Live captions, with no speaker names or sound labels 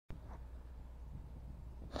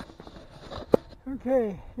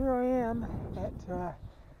Okay, here I am at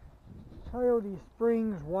Coyote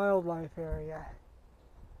Springs Wildlife Area.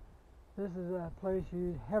 This is a place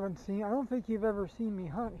you haven't seen. I don't think you've ever seen me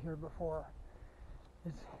hunt here before.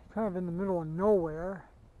 It's kind of in the middle of nowhere.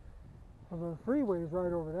 Although the freeway is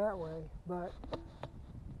right over that way, but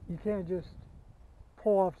you can't just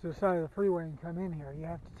pull off to the side of the freeway and come in here. You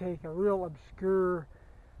have to take a real obscure,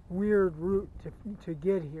 weird route to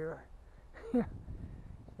get here.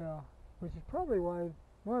 So, which is probably one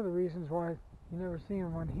of the reasons why you never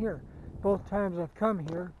seen one here. Both times I've come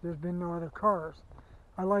here, there's been no other cars.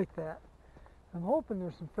 I like that. I'm hoping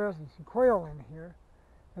there's some pheasants and quail in here.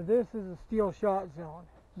 Now, this is a steel shot zone,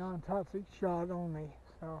 non-toxic shot only.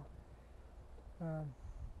 So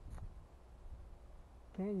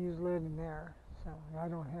can't use lead in there. So I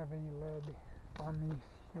don't have any lead on me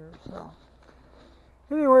here. So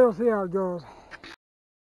anyway, we'll see how it goes.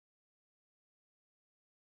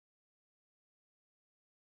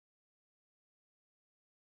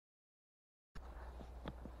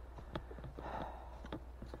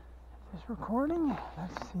 Is this recording?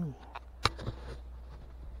 Let's see.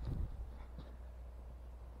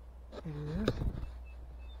 It is.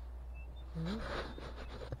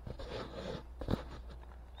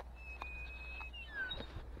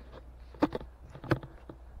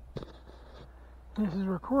 This is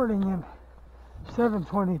recording in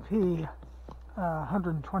 720p,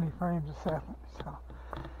 120 frames a second. So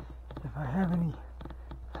if I have any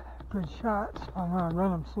good shots, I'm going to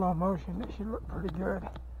run them slow motion. It should look pretty good.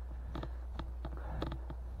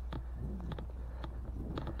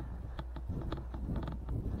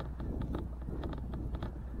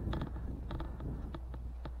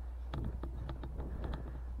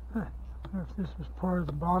 I wonder if this was part of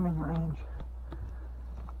the bombing range.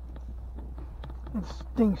 It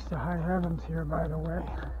stinks to high heavens here, by the way.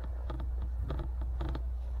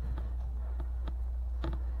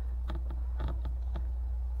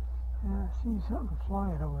 Yeah, I see something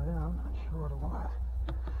flying over there. I'm not sure what it was.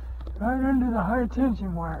 Right under the high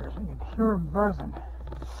tension wires. I can hear them buzzing.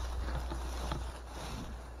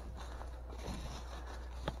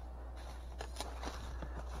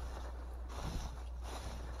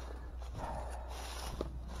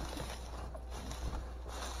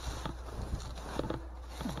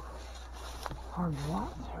 Hard to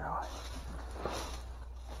watch here.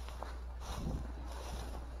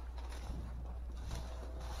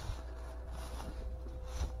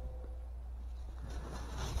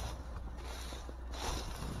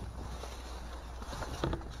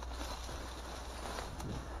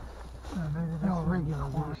 Maybe that's no regular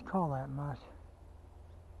ones call that much.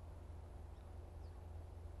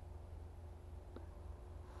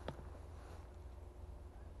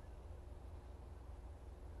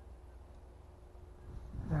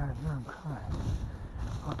 Yeah, I hear them coming.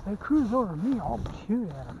 Well, if they cruise over me, I'll shoot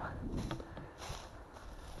at them.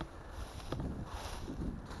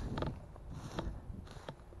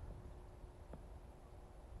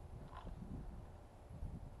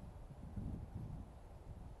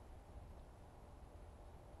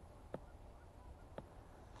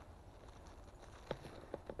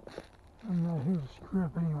 I'm not here to screw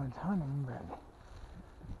up anyone's hunting, but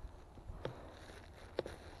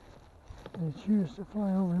if they choose to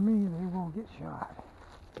fly over me, they won't get shot.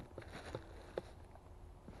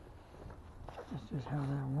 That's just how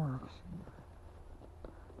that works.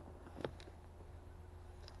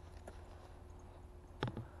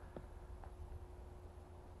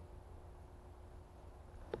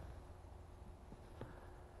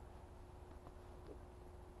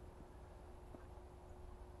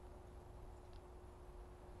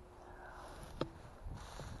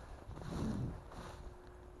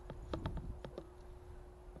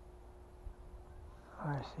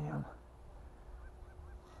 I see them.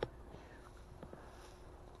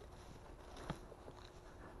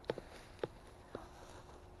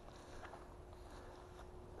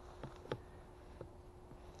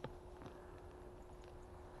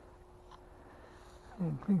 I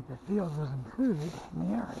didn't think the field was included in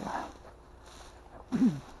the area.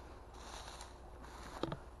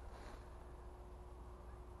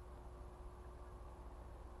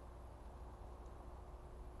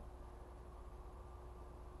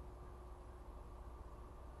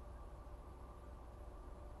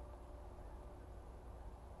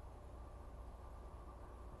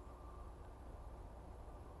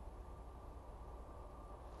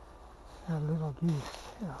 That little geese,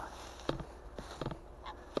 yeah.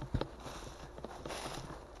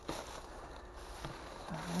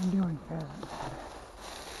 I'm doing pheasants.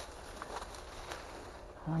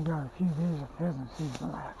 I got a few days of pheasant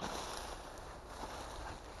season left.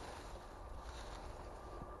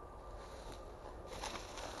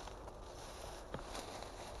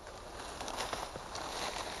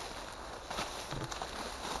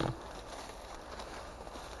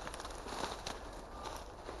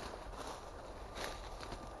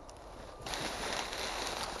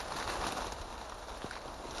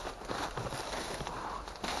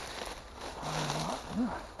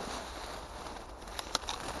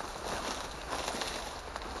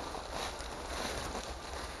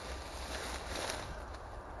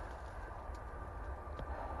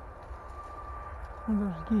 Where'd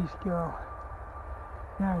those geese go?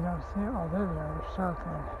 Now I don't see it. Oh, there they are. They're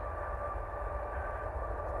circling.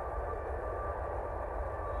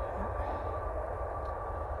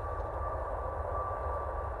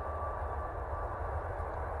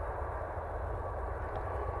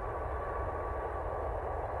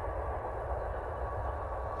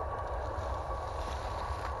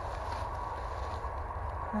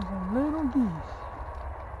 There's a little geese.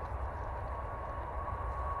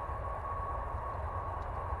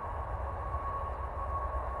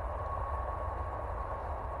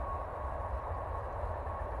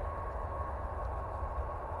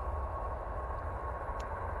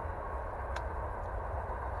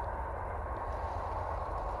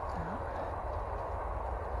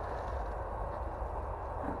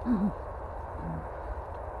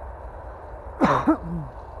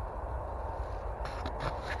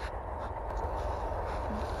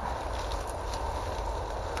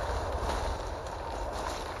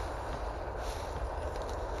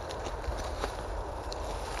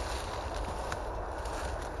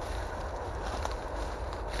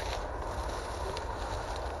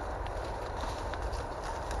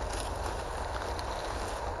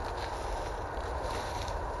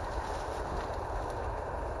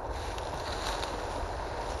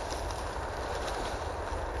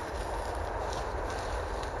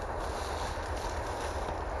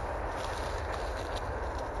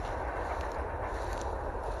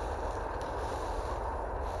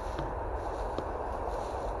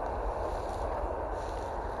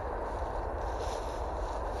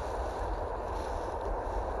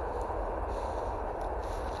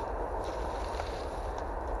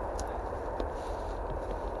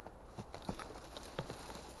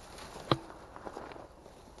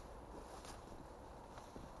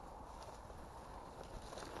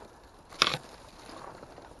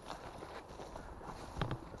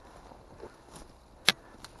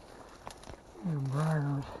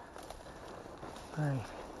 Briars. Right.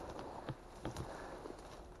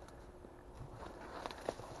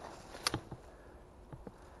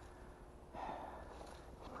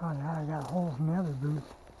 Probably how I got holes in the other boots.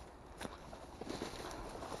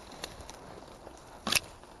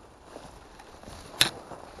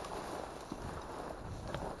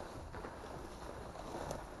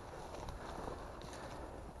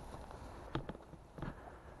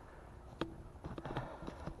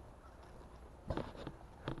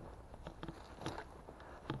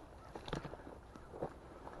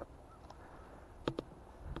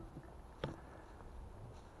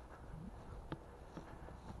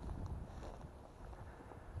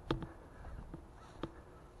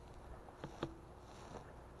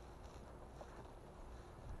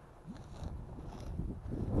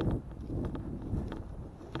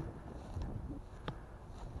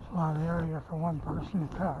 A lot of area for one person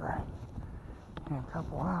to cover in a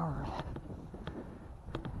couple hours.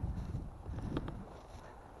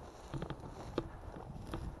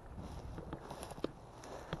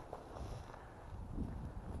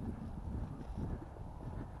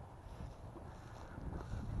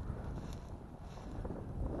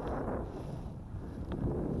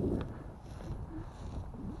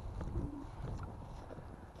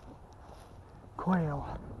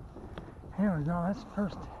 Quail. Here we go. That's the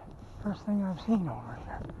first thing I've seen over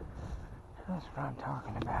here. That's what I'm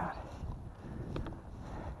talking about.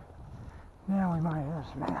 Now we might have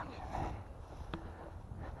some action.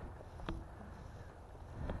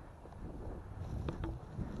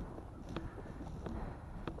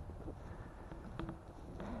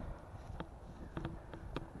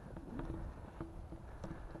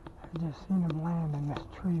 I just seen him land in this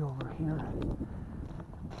tree over here.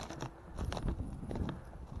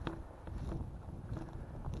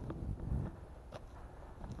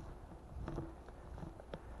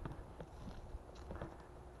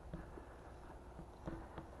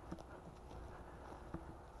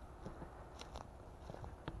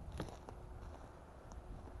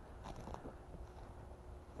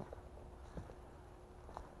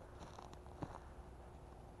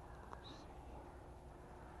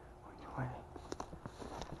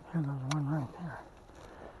 Here goes one right there.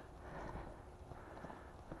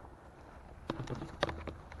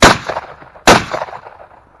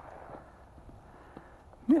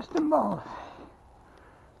 Missed them both.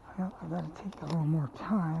 Well, I gotta take a little more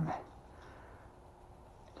time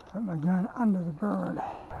to put my gun under the bird.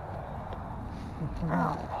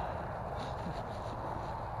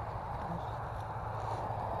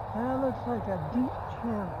 That looks like a deep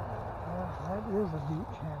channel. That is a deep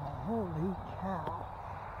channel. Holy cow.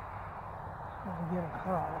 To get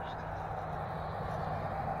across.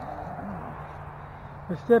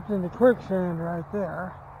 I stepped into quicksand right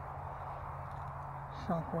there.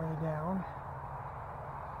 sunk way down.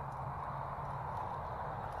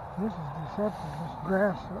 This is deceptive. This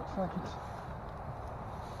grass looks like it's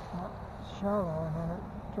not shallow, and then it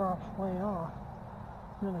drops way off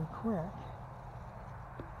really quick.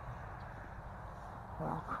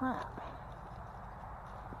 Well, crap.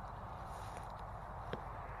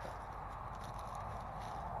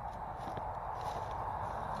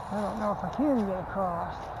 I don't know if I can get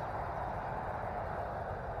across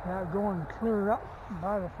without going clear up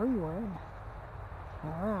by the freeway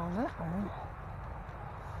around that way.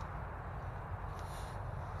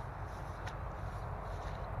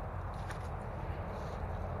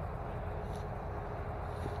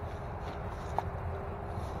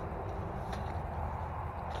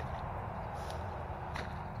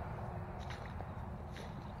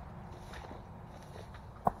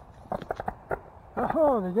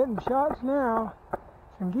 Oh, they're getting shots now.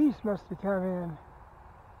 Some geese must have come in.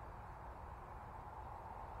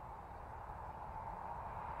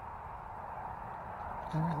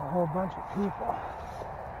 And there's a whole bunch of people.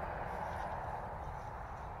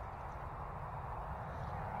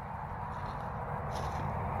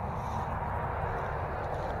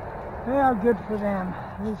 Yeah, good for them.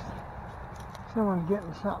 At least someone's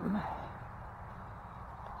getting something.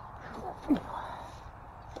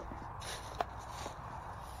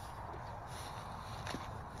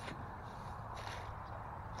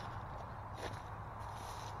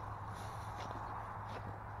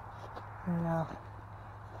 Now,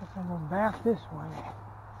 I'm going back this way.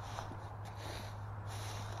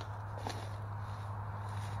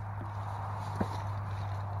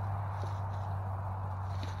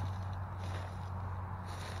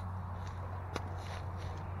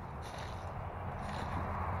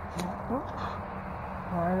 Oops.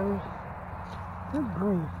 Briars. Good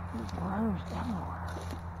grief. There's briars everywhere.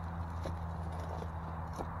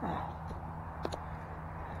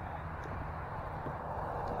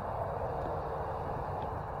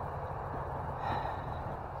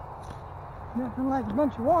 Nothing like a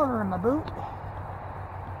bunch of water in my boot.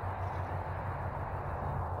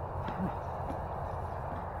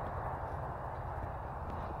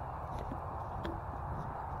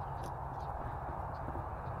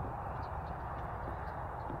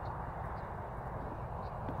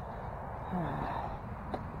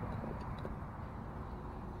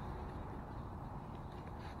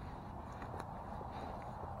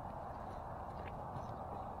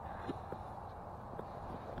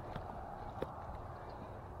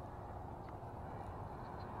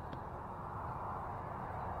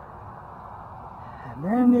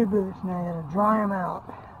 Brand new boots, now I gotta dry them out.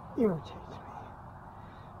 Irritates me.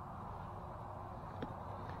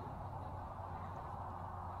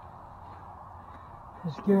 I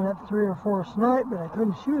was giving up 3 or 4 snipe, but I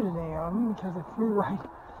couldn't shoot any of them because they flew right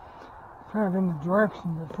kind of in the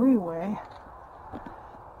direction of the freeway.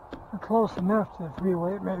 Or close enough to the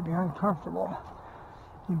freeway, it made me uncomfortable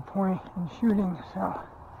in point and shooting, so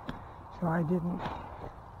I didn't.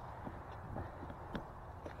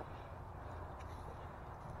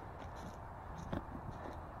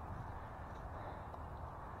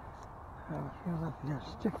 I feel like they're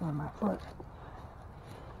sticking on my foot.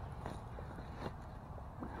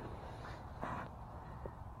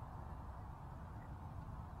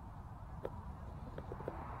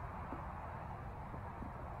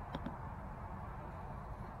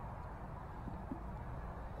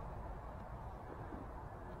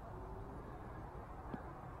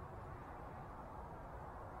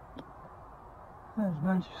 There's a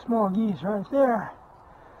bunch of small geese right there.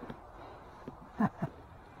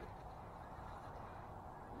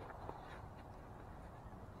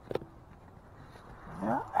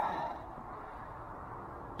 Yeah.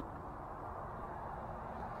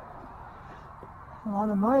 A lot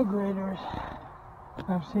of migrators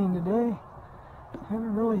I've seen today.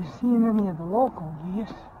 Haven't really seen any of the local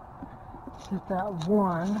geese. Just that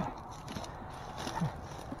one.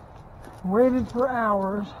 Waited for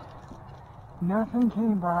hours. Nothing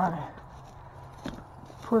came by.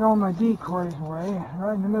 Put all my decoys away.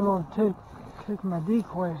 Right in the middle of taking my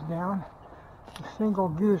decoys down, a single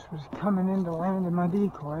goose was coming in to land in my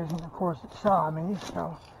decoys, and of course it saw me,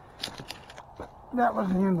 so that was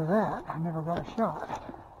the end of that. I never got a shot.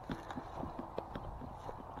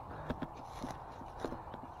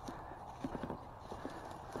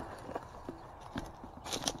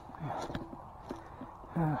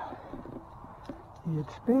 The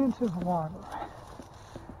expanse of water.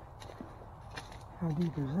 How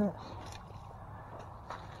deep is this?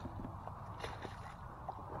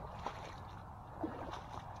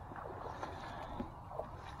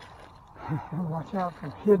 Watch out for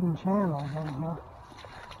hidden channels in here.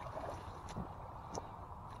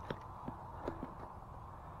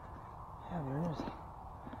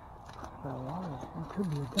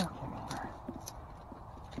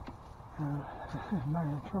 I'm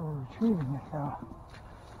having trouble retrieving it though.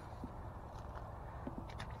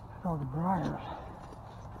 With all the briars.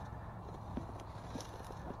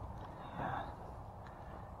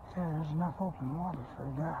 Yeah, there's enough open water for a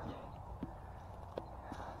duck.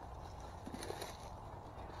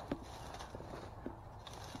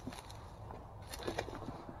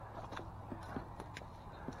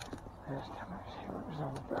 This time I was here, it was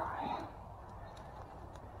all dry.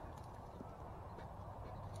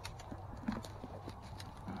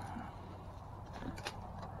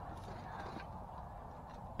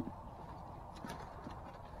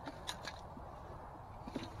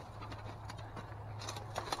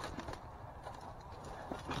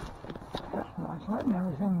 It's letting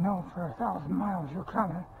everything know for 1,000 miles you're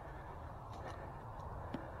coming.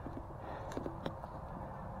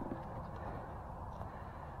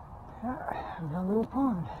 Yeah, I've got a little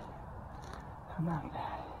pond. How about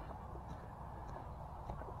that?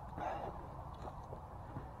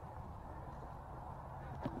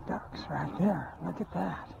 Ducks right there. Look at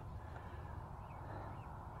that.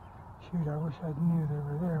 Shoot, I wish I knew they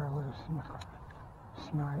were there. I would have snipped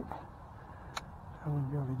snipe. I wouldn't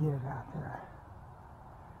be able to get it out there.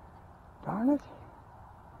 Darn it.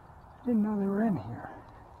 I didn't know they were in here.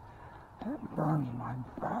 That burns my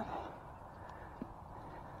butt.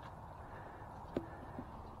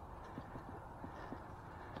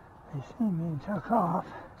 They seen me and took off.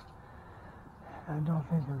 I don't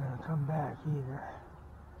think they're going to come back either.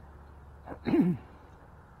 There's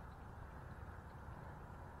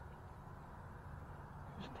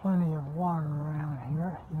plenty of water around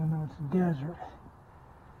here, even though it's a desert.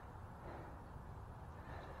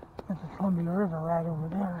 There's the Columbia River right over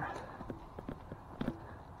there.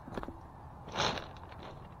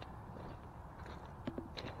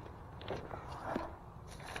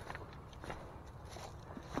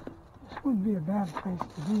 This wouldn't be a bad place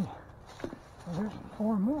to be. Well, there's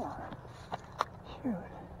 4 more. Shoot.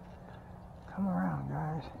 Come around,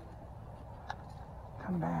 guys.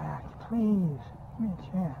 Come back, please. Give me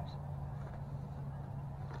a chance.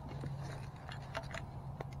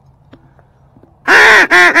 Come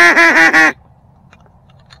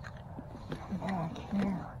back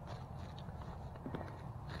here.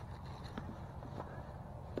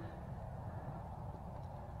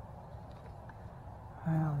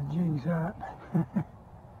 Well, the jig's up.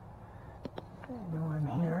 They go in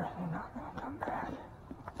here. They're not going to come back.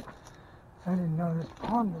 I didn't know this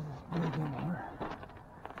pond was this big in here.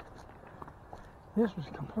 This was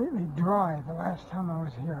completely dry the last time I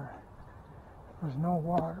was here. There was no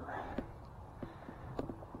water.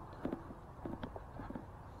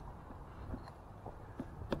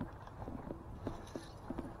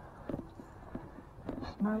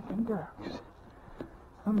 Snipe and ducks.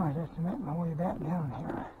 I might have to make my way back down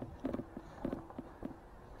here.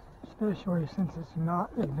 Especially since it's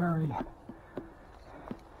not a very,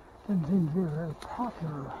 doesn't seem to be a very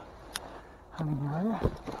popular hunting area.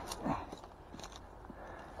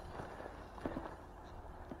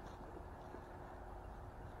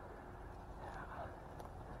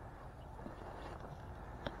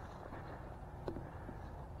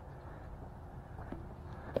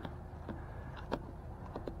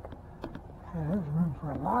 Yeah, there's room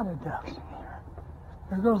for a lot of ducks in here.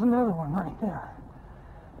 There goes another one right there.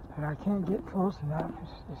 And I can't get close enough,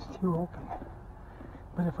 it's too open.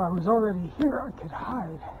 But if I was already here, I could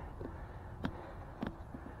hide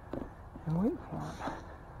and wait for him.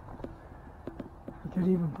 I could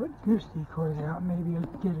even put goose decoys out, maybe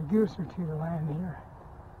get a goose or two to land here.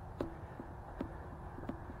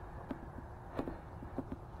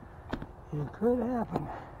 It could happen.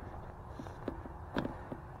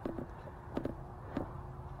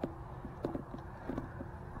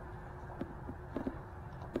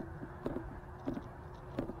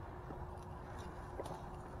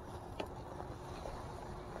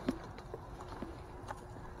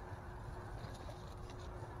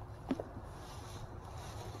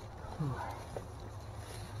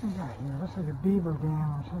 What we got here? Looks like a beaver dam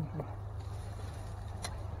or something.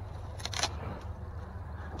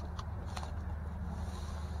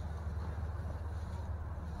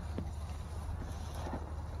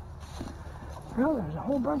 Well, there's a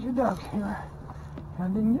whole bunch of ducks here. I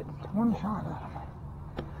didn't get one shot at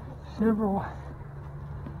them. Several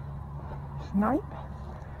snipe.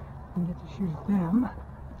 Didn't get to shoot at them.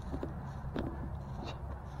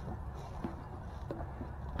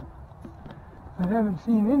 I haven't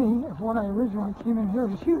seen any of what I originally came in here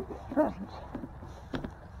to shoot. Pheasants.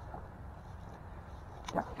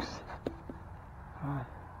 Ducks.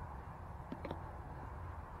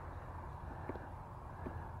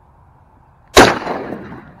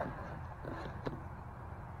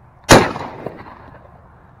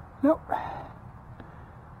 Nope.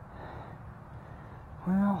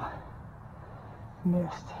 Well,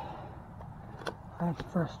 missed. That's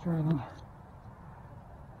frustrating.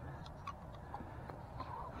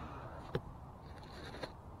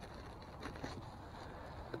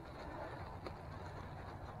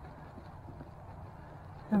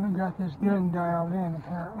 Haven't got this gun dialed in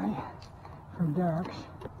apparently for ducks.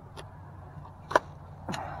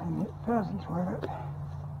 And get pheasants with it.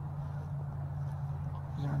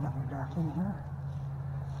 Is there another duck in here?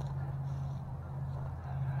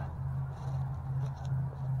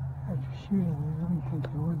 After shooting, you wouldn't think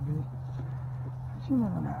there would be, but you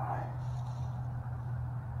never know.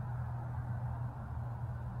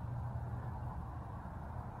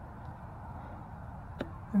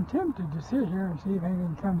 I'm tempted to sit here and see if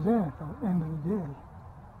anything comes in at the end of the day.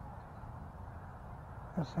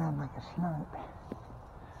 That sounds like a snipe.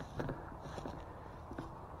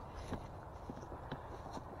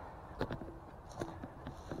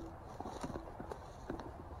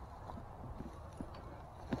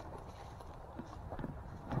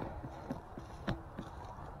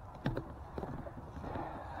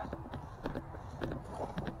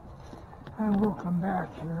 I will come back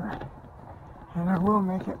here, and I will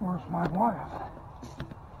make it worth my while.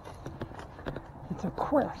 It's a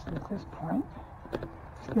quest at this point.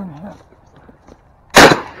 It's gonna have.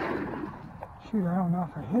 Shoot, I don't know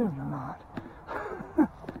if I hit it or not.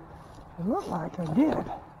 It looked like I did.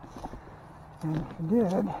 And if I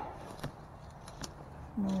did, it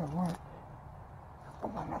may have went.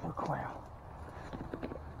 Oh, another quail.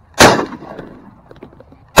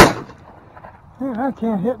 Man, I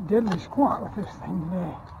can't hit diddly squat with this thing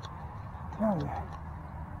today. I tell you.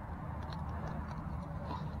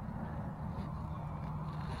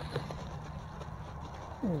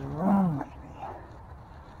 What is wrong with me?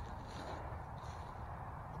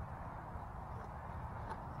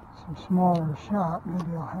 Some smaller shot,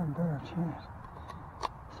 maybe I'll have a better chance.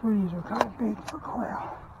 Threes are kind of big for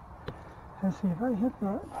quail. Let's see if I hit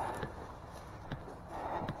that.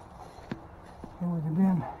 It would have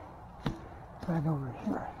been right over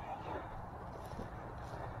here, I think.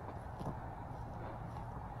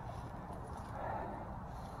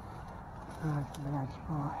 That's a bad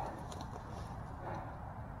spot.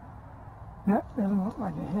 That doesn't look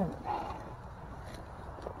like it hit it.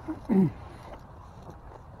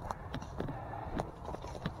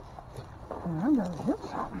 I gotta hit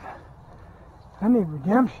something. I need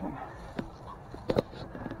redemption.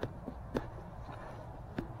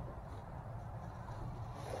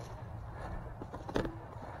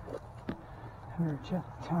 I better check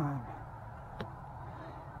the time.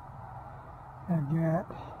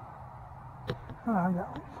 I got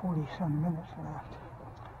like 40-some minutes left.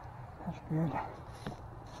 That's good.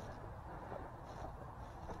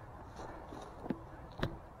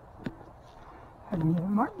 I can get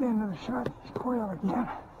might be another shot at these quail again.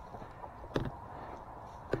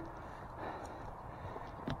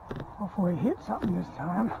 Hopefully hit something this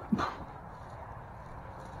time.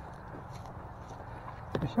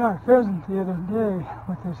 I shot a pheasant the other day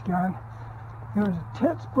with this gun. It was a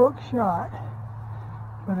textbook shot,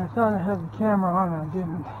 but I thought I had the camera on and I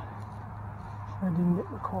didn't. I didn't get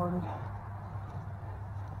recorded.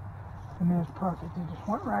 And it was perfect. It just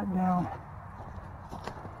went right down.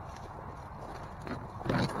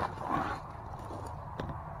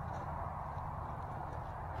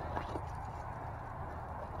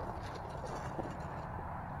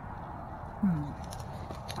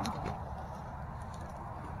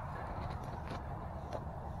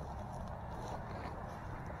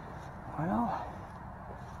 Well,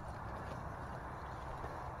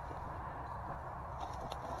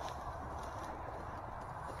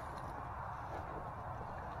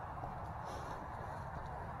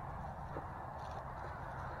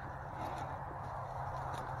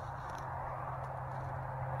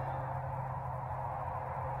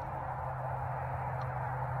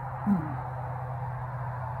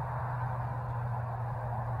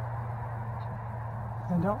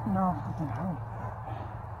 I don't know if I can hold that.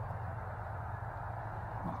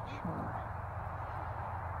 Not sure.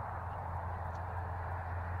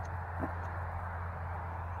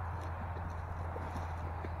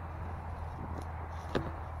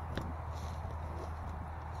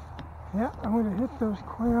 Yeah, I'm going to hit those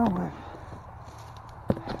quail with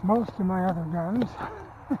most of my other guns.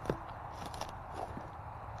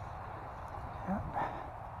 Yep.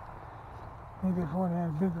 Maybe if I would have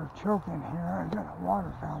a bigger choke in here, I've got a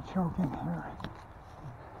waterfowl choke in here.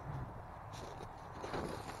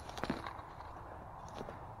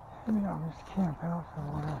 Maybe I'll just camp out for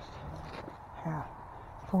the last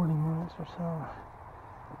 40 minutes or so.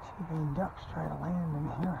 See if any ducks try to land in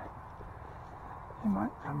here. They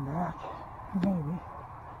might come back, maybe.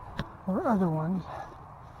 Or other ones.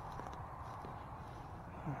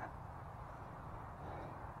 Yeah.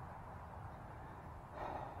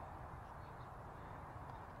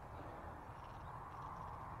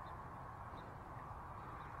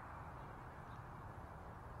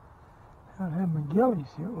 I have my ghillie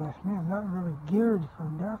suit with me. I'm not really geared for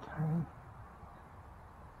duck hunting.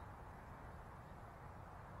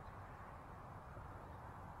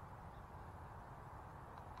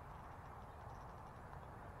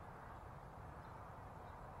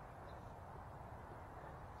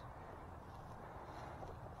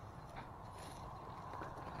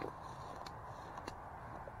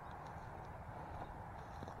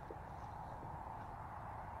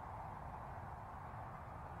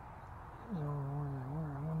 I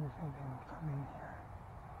wonder if anything will come in here.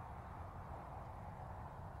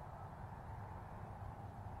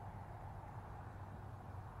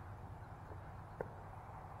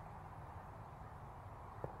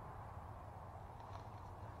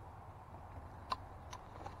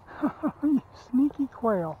 You sneaky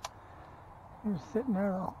quail. He was sitting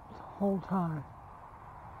there the whole time.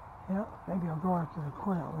 Yeah, maybe I'll go after the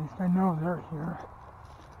quail. At least I know they're here.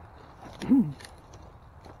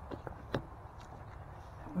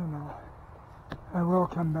 I don't know. I will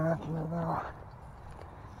come back here though.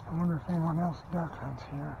 I wonder if anyone else duck hunts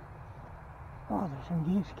here. Oh, there's some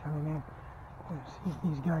geese coming in. Let's see if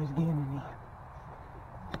these guys get any.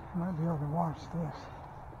 I might be able to watch this.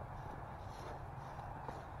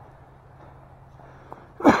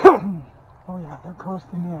 Oh yeah, they're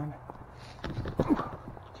coasting in.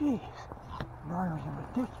 Jeez, briars are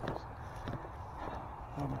ridiculous.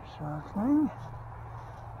 And they're circling.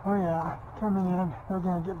 Oh yeah, coming in. They're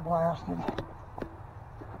gonna get blasted.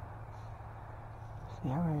 See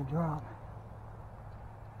how many drop.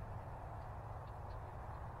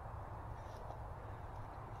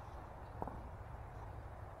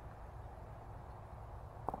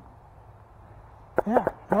 Yeah,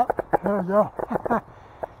 yep, there we go.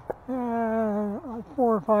 Like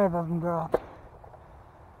 4 or 5 of them dropped.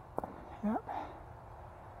 Yep.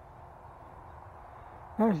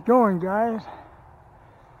 Nice going, guys.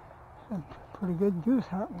 Some pretty good goose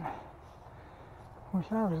hunting.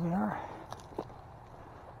 Wish I was there.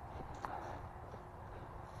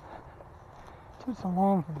 Took so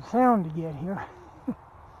long for the sound to get here.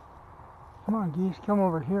 Come on, geese, come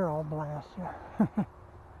over here, I'll blast you.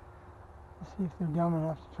 Let's see if they're dumb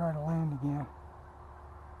enough to try to land again.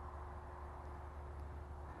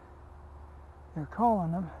 They're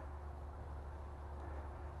calling them.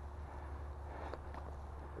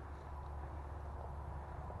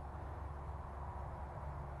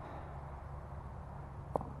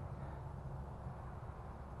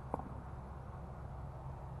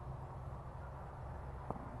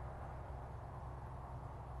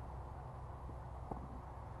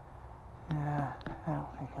 Yeah, I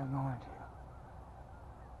don't think I'm going to.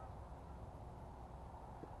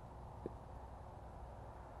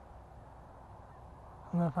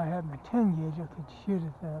 Well, if I had my 10 gauge, I could shoot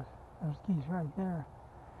at those geese right there.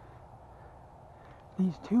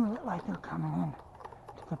 These two look like they're coming in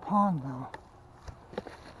to the pond, though.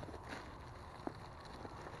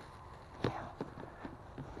 Yeah.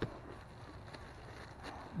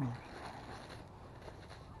 Maybe.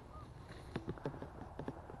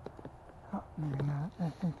 Oh, maybe not. I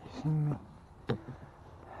think they see me.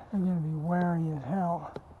 They're going to be wary as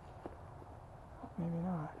hell. Maybe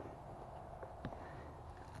not.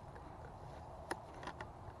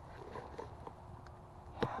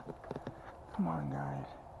 Come on, guys.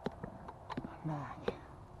 I'm back.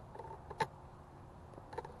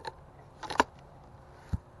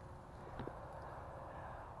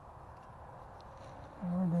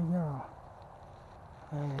 Where'd they go?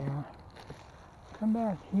 There they are. Come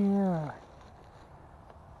back here.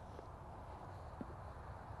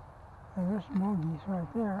 Hey, there's more geese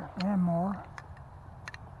right there. And more.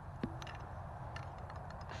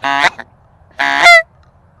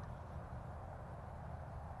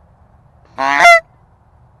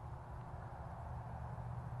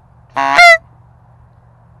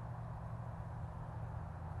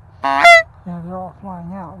 Yeah, they're all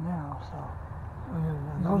flying out now, so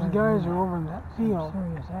those guys are over in that field.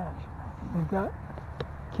 Serious action. They've got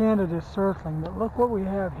Canada circling, but look what we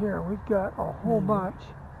have here. We've got a whole bunch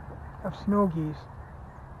of snow geese.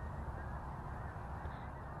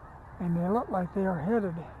 And they look like they are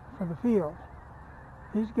headed for the field.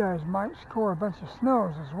 These guys might score a bunch of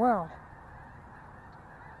snows as well.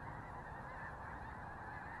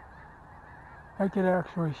 I could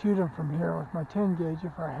actually shoot them from here with my 10 gauge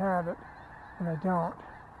if I had it, but I don't.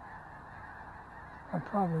 I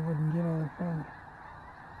probably wouldn't get anything.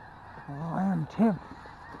 Well, I am tempted.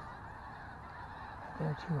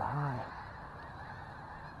 They're too high.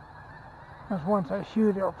 Because once I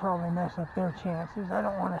shoot, it'll probably mess up their chances. I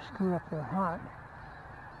don't want to screw up their hunt.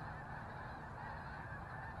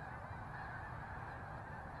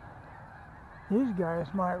 These guys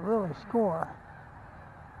might really score.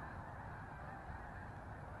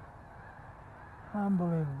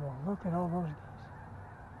 Unbelievable. Look at all those geese.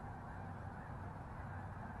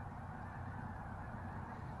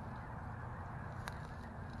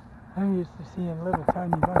 I'm used to seeing little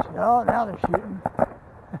tiny bunches. Oh, now they're shooting.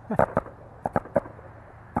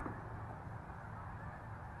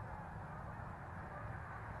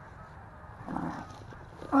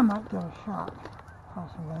 I might get a shot,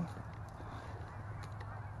 possibly.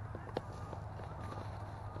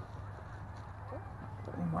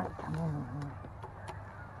 They might come over here.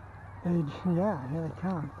 Yeah, here they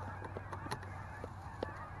come.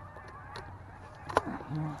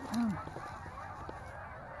 Here they come.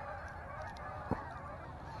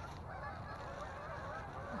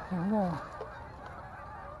 Here we go.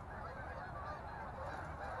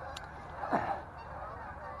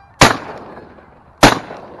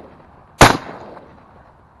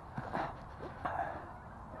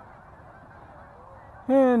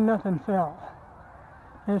 And nothing fell.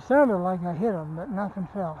 It sounded like I hit them, but nothing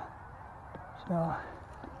fell. So,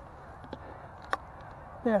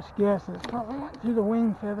 best guess is probably went through the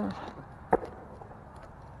wing feathers.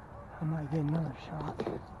 I might get another shot.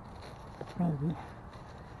 Maybe.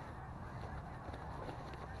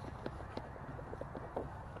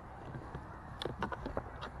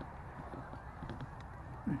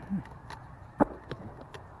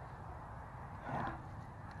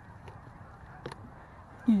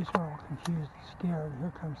 Geese are all confused and scared.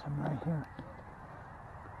 Here comes some right here.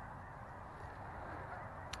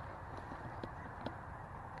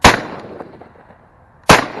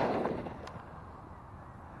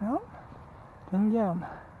 Nope, didn't get them.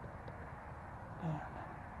 Damn.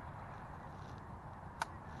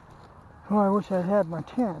 Oh, I wish I'd had my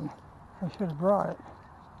 10. I should have brought it.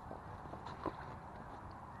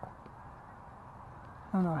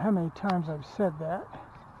 I don't know how many times I've said that.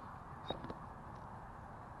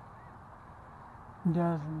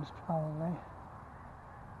 Dozens, probably.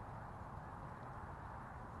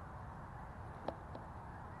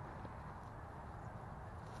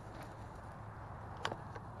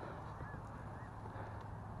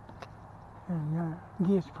 And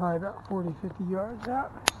geese probably about 40, 50 yards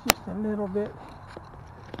out. It's just a little bit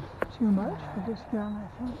too much for this gun,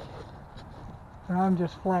 I think. But I'm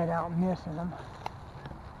just flat out missing them.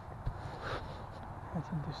 That's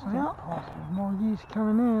a distinct possibility. More geese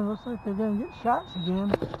coming in. Looks like they're going to get shots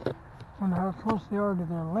again. Wonder how close they are to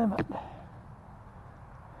their limit.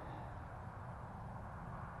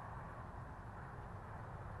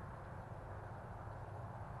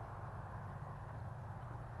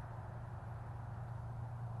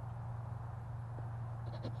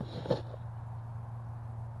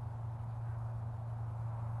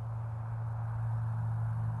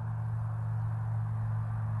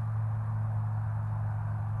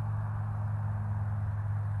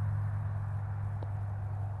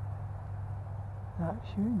 Not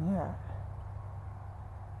shooting yet.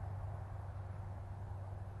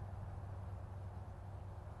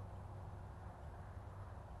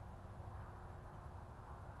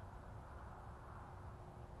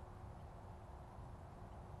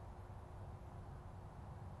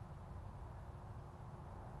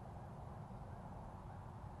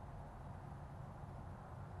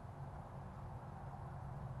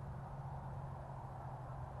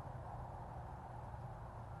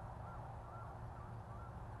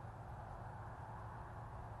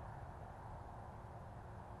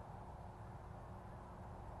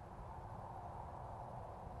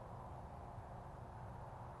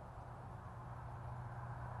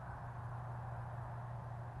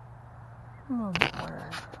 A little bit where